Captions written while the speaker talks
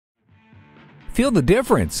Feel the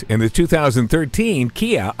difference in the 2013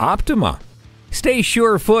 Kia Optima. Stay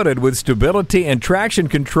sure-footed with stability and traction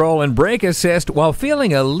control and brake assist while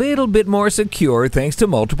feeling a little bit more secure thanks to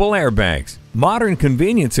multiple airbags. Modern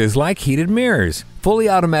conveniences like heated mirrors, fully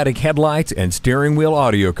automatic headlights, and steering wheel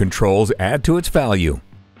audio controls add to its value.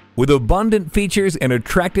 With abundant features and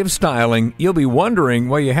attractive styling, you'll be wondering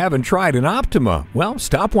why you haven't tried an Optima. Well,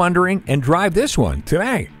 stop wondering and drive this one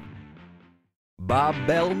today. Bob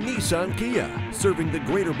Bell Nissan Kia, serving the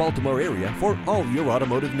greater Baltimore area for all your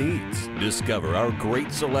automotive needs. Discover our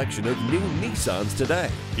great selection of new Nissans today.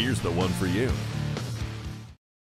 Here's the one for you.